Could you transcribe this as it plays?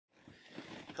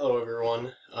Hello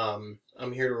everyone.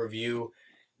 I'm here to review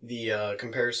the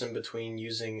comparison between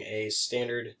using a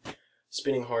standard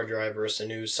spinning hard drive versus a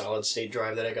new solid state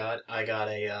drive that I got. I got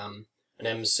an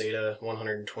mSATA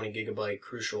 120 gigabyte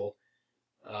Crucial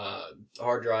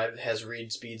hard drive. It has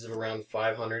read speeds of around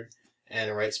 500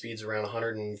 and write speeds around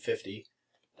 150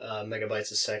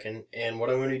 megabytes a second. And what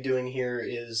I'm going to be doing here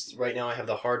is, right now I have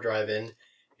the hard drive in,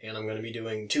 and I'm going to be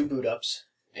doing 2 boot ups,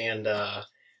 and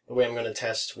the way I'm going to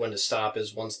test when to stop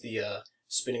is once the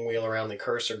spinning wheel around the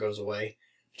cursor goes away,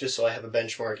 just so I have a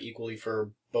benchmark equally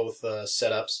for both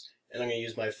setups. And I'm going to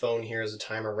use my phone here as a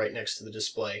timer right next to the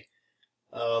display.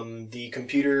 The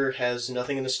computer has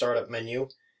nothing in the startup menu,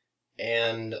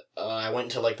 and I went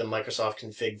into like the Microsoft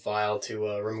config file to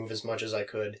remove as much as I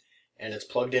could, and it's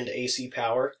plugged into AC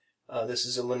power. This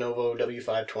is a Lenovo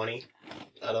W520.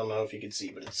 I don't know if you can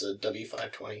see, but it's a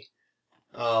W520.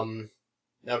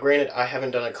 Now granted, I haven't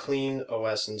done a clean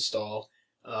OS install,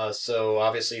 so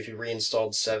obviously if you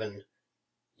reinstalled 7,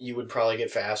 you would probably get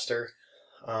faster.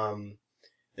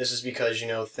 This is because, you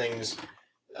know,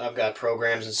 I've got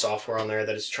programs and software on there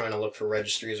that is trying to look for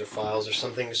registries or files or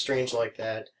something strange like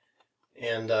that.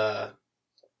 And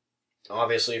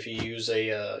obviously if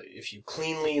you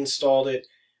cleanly installed it,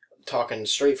 talking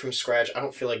straight from scratch, I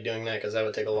don't feel like doing that because that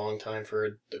would take a long time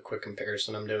for the quick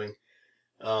comparison I'm doing.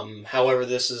 However,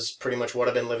 this is pretty much what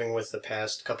I've been living with the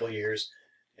past couple of years,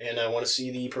 and I want to see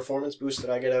the performance boost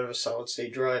that I get out of a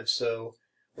solid-state drive, so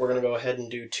we're going to go ahead and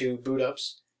do 2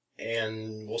 boot-ups,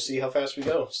 and we'll see how fast we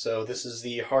go. So this is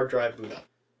the hard drive boot-up.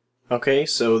 Okay,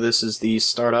 so this is the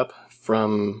startup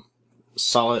from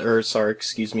internal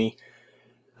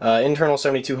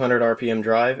 7200 RPM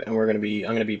drive, and I'm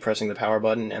going to be pressing the power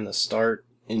button and the start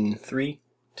in 3,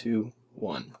 2,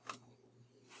 1.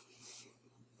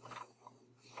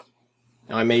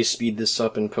 Now, I may speed this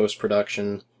up in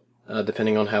post-production,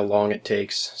 depending on how long it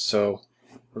takes, so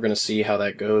we're going to see how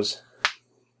that goes.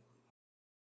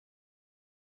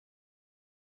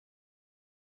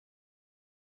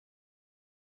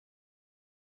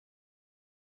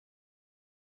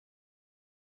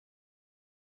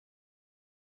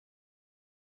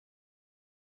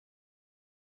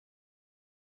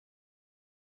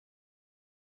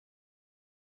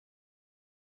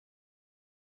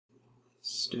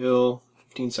 Still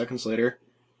 15 seconds later.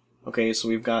 Okay, so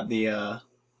we've got the,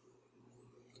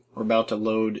 we're about to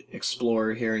load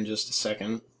Explorer here in just a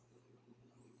second.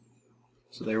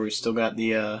 So there we've still got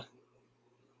the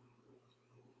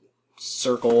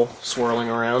circle swirling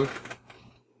around.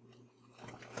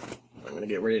 I'm going to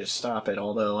get ready to stop it,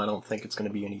 although I don't think it's going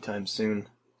to be anytime soon.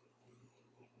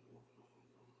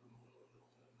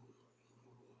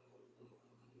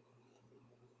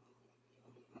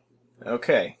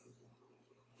 Okay.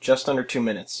 Just under 2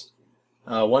 minutes.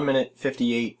 1 minute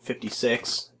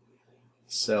 58:56.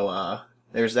 So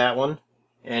there's that one.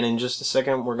 And in just a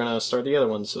second we're gonna start the other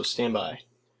one, so stand by.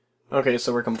 Okay,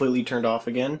 so we're completely turned off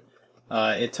again.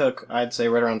 It took, I'd say,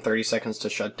 right around 30 seconds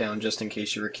to shut down, just in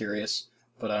case you were curious.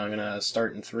 But I'm gonna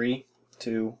start in 3,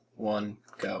 2, 1,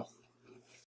 go.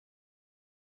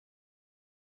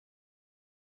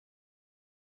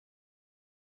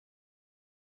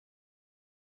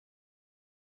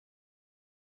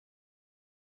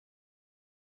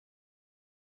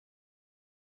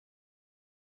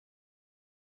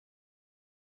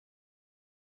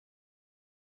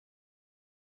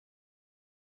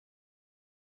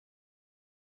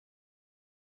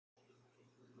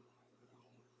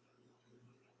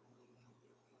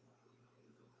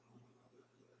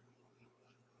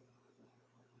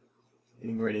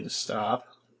 Getting ready to stop.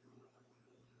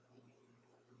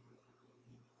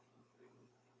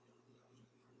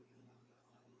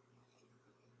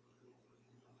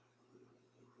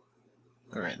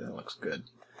 Alright, that looks good.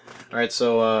 Alright,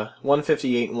 so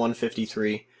 158 and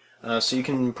 153. So you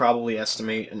can probably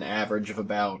estimate an average of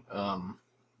about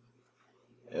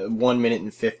 1 minute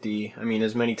and 50. I mean,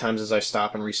 as many times as I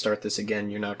stop and restart this again,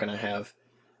 you're not going to have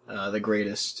the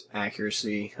greatest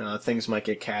accuracy. Things might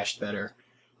get cached better.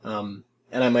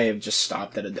 And I may have just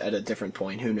stopped at a different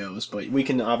point, who knows. But we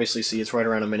can obviously see it's right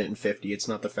around 1 minute and 50. It's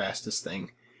not the fastest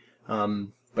thing.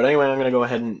 But anyway, I'm going to go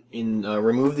ahead and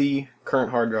remove the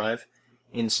current hard drive,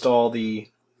 install the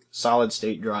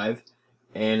solid-state drive,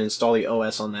 and install the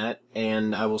OS on that,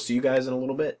 and I will see you guys in a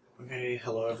little bit. Okay,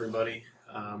 hello everybody.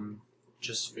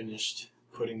 Just finished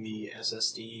putting the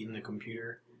SSD in the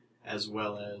computer, as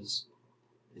well as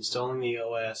installing the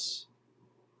OS,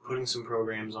 putting some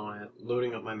programs on it,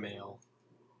 loading up my mail,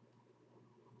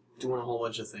 doing a whole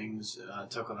bunch of things.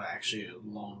 It took actually a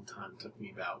long time. It took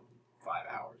me about 5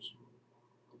 hours.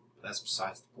 That's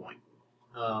besides the point.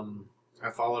 I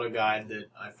followed a guide that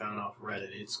I found off Reddit.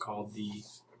 It's called the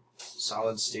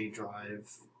Solid State Drive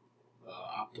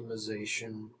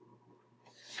Optimization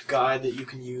Guide that you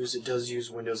can use. It does use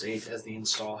Windows 8 as the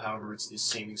install, however, it's the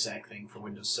same exact thing for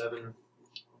Windows 7.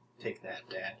 Take that,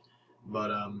 Dad.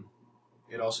 But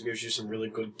it also gives you some really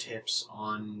good tips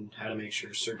on how to make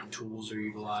sure certain tools are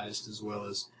utilized, as well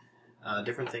as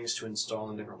different things to install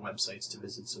and different websites to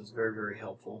visit, so it's very, very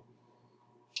helpful.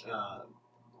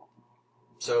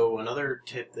 So another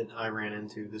tip that I ran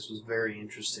into, this was very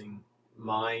interesting.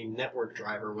 My network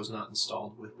driver was not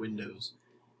installed with Windows,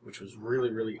 which was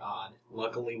really, really odd.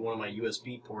 Luckily, one of my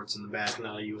USB ports in the back,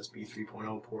 not a USB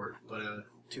 3.0 port, but a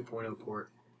 2.0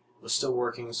 port, was still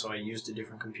working, so I used a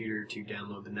different computer to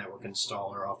download the network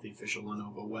installer off the official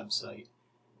Lenovo website,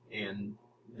 and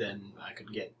then I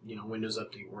could get, Windows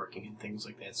Update working and things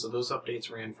like that. So those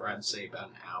updates ran for, I'd say, about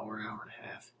an hour and a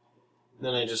half.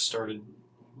 Then I just started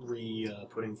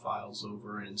putting files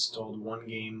over and installed one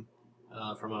game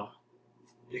from a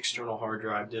external hard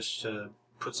drive just to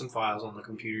put some files on the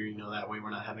computer. That way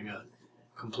we're not having a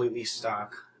completely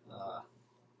stock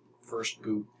first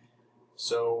boot.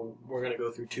 So we're going to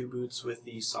go through 2 boots with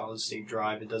the solid state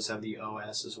drive. It does have the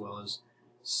OS as well as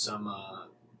some a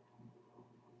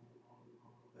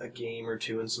game or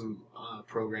two and some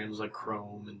programs like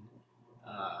Chrome and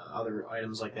other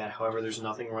items like that. However, there's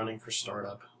nothing running for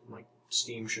startup. Like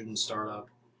Steam shouldn't start up.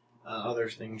 Other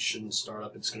things shouldn't start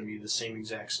up. It's going to be the same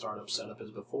exact startup setup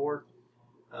as before.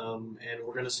 And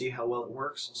we're going to see how well it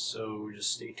works. So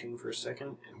just stay tuned for a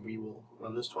second and we will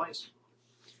run this twice.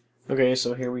 Okay,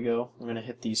 so here we go. I'm going to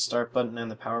hit the start button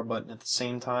and the power button at the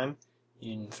same time.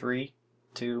 In 3,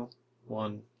 2,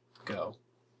 1, go.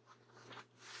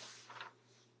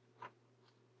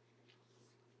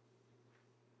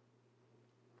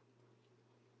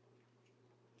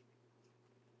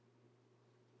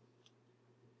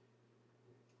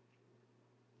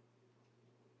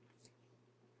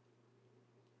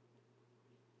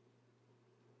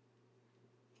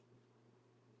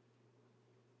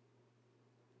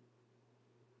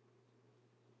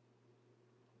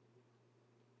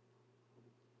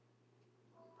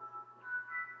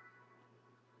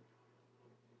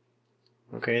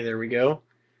 Okay, there we go.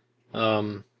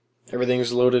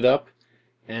 Everything's loaded up,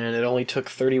 and it only took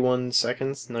 31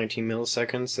 seconds, 19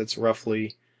 milliseconds. That's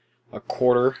roughly a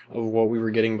quarter of what we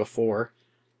were getting before.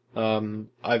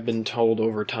 I've been told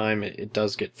over time it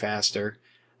does get faster,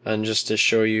 and just to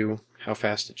show you how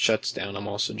fast it shuts down, I'm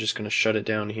also just going to shut it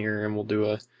down here, and we'll do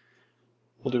a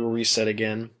reset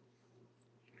again.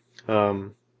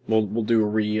 We'll do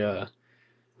a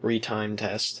retime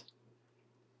test.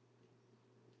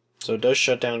 So it does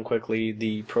shut down quickly.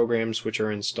 The programs which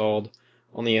are installed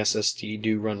on the SSD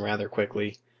do run rather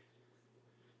quickly.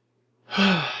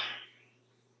 And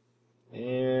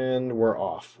we're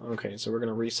off. Okay, so we're going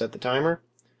to reset the timer.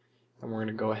 And we're going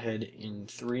to go ahead in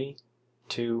 3,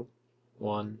 2,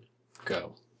 1,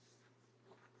 go.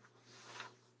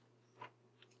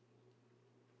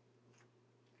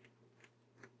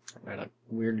 I got a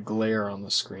weird glare on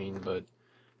the screen, but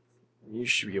you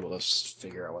should be able to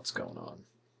figure out what's going on.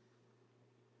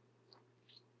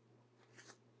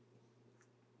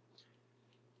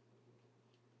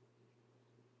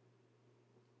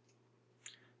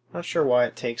 Not sure why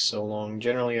it takes so long.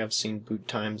 Generally, I've seen boot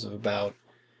times of about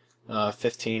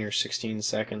 15 or 16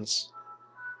 seconds.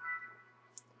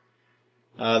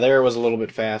 There it was a little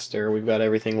bit faster. We've got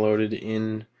everything loaded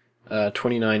in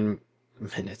 29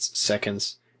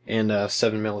 seconds, and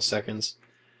 7 milliseconds.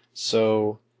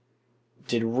 So,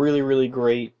 did really, really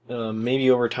great. Maybe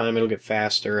over time it'll get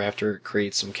faster after it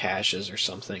creates some caches or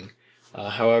something.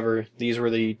 However, these were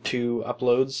the 2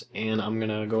 uploads, and I'm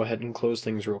going to go ahead and close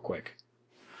things real quick.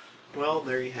 Well,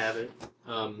 there you have it.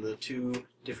 The 2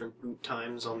 different boot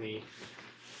times on the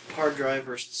hard drive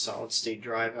versus the solid state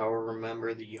drive. However,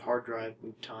 remember the hard drive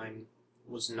boot time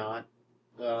was not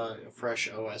a fresh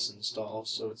OS install,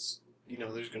 so it's,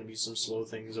 there's going to be some slow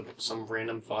things, some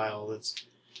random file that's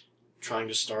trying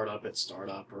to start up at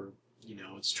startup, or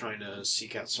it's trying to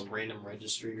seek out some random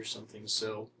registry or something.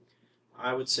 So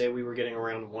I would say we were getting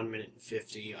around 1 minute and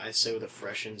 50. I say with a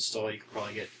fresh install you could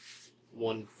probably get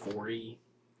 140.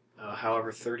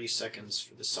 However, 30 seconds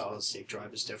for the solid state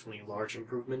drive is definitely a large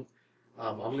improvement.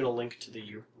 I'm going to link to the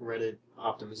Reddit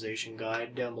optimization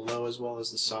guide down below, as well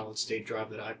as the solid state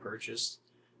drive that I purchased.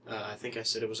 I think I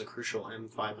said it was a Crucial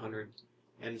M500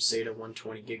 mSATA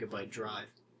 120 gigabyte drive.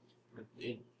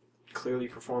 It clearly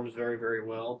performs very, very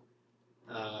well.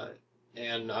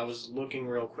 And I was looking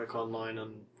real quick online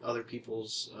on other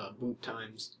people's boot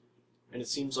times, and it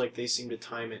seems like they seem to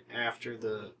time it after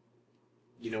the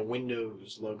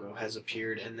Windows logo has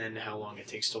appeared, and then how long it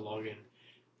takes to log in.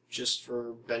 Just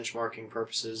for benchmarking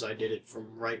purposes, I did it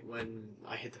from right when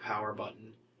I hit the power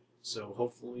button. So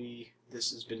hopefully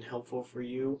this has been helpful for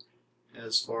you,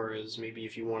 as far as maybe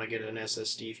if you want to get an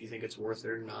SSD, if you think it's worth it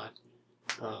or not.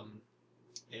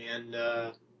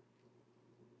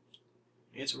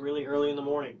 It's really early in the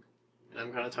morning, and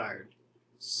I'm kind of tired.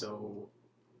 So,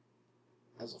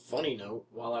 as a funny note,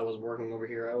 while I was working over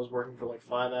here, I was working for like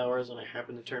 5 hours, and I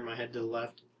happened to turn my head to the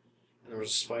left, and there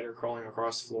was a spider crawling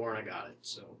across the floor, and I got it.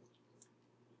 So,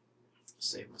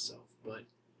 saved myself. But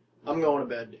I'm going to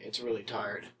bed. It's really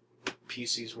tired.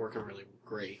 PC's working really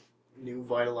great. New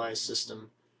vitalized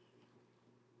system.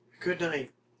 Good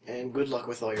night, and good luck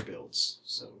with all your builds.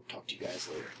 So, talk to you guys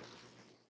later.